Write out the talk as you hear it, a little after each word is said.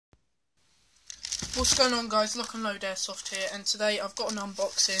What's going on, guys? Lock and Load Airsoft here, and today I've got an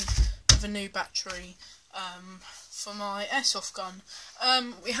unboxing of a new battery for my airsoft gun.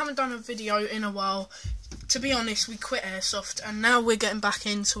 We haven't done a video in a while. To be honest, we quit airsoft and now we're getting back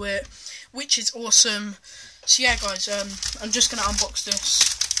into it, which is awesome. So yeah, guys, I'm just going to unbox this.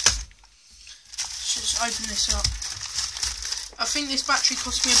 Let's just open this up. I think this battery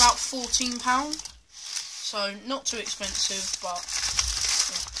cost me about £14, so not too expensive, but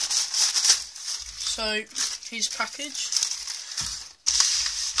yeah. So here's the package.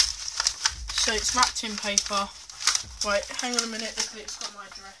 So it's wrapped in paper. Right, hang on a minute, look, it's got my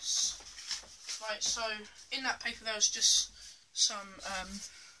address. Right, so in that paper there was just some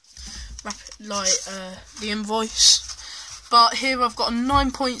the invoice. But here I've got a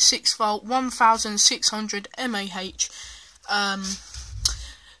 9.6 volt 1600 mAh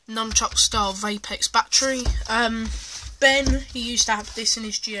nunchuck style Vapex battery. Ben, he used to have this in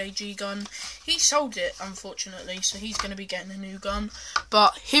his GAG gun. He sold it, unfortunately, so he's going to be getting a new gun.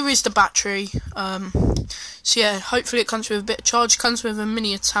 But here is the battery. So yeah, hopefully it comes with a bit of charge. Comes with a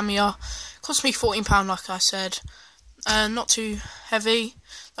mini Tamiya. Cost me £14, like I said. Not too heavy,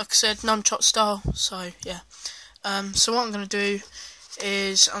 like I said, nunchuck style. So yeah. So what I'm going to do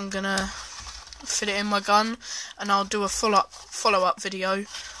is I'm going to fit it in my gun, and I'll do a follow-up video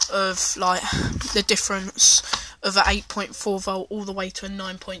of like the difference of an 8.4 volt all the way to a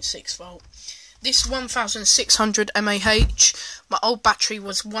 9.6 volt. This 1600 mAh, my old battery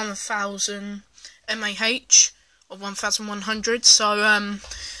was 1000 mAh or 1100, so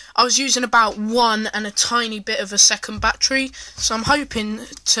I was using about 1 and a tiny bit of a second battery, so I'm hoping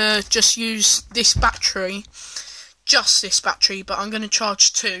to just use this battery, but I'm going to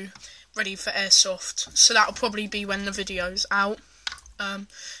charge 2 ready for airsoft, so that'll probably be when the video's out. But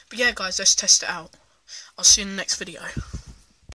yeah, guys, let's test it out. I'll see you in the next video.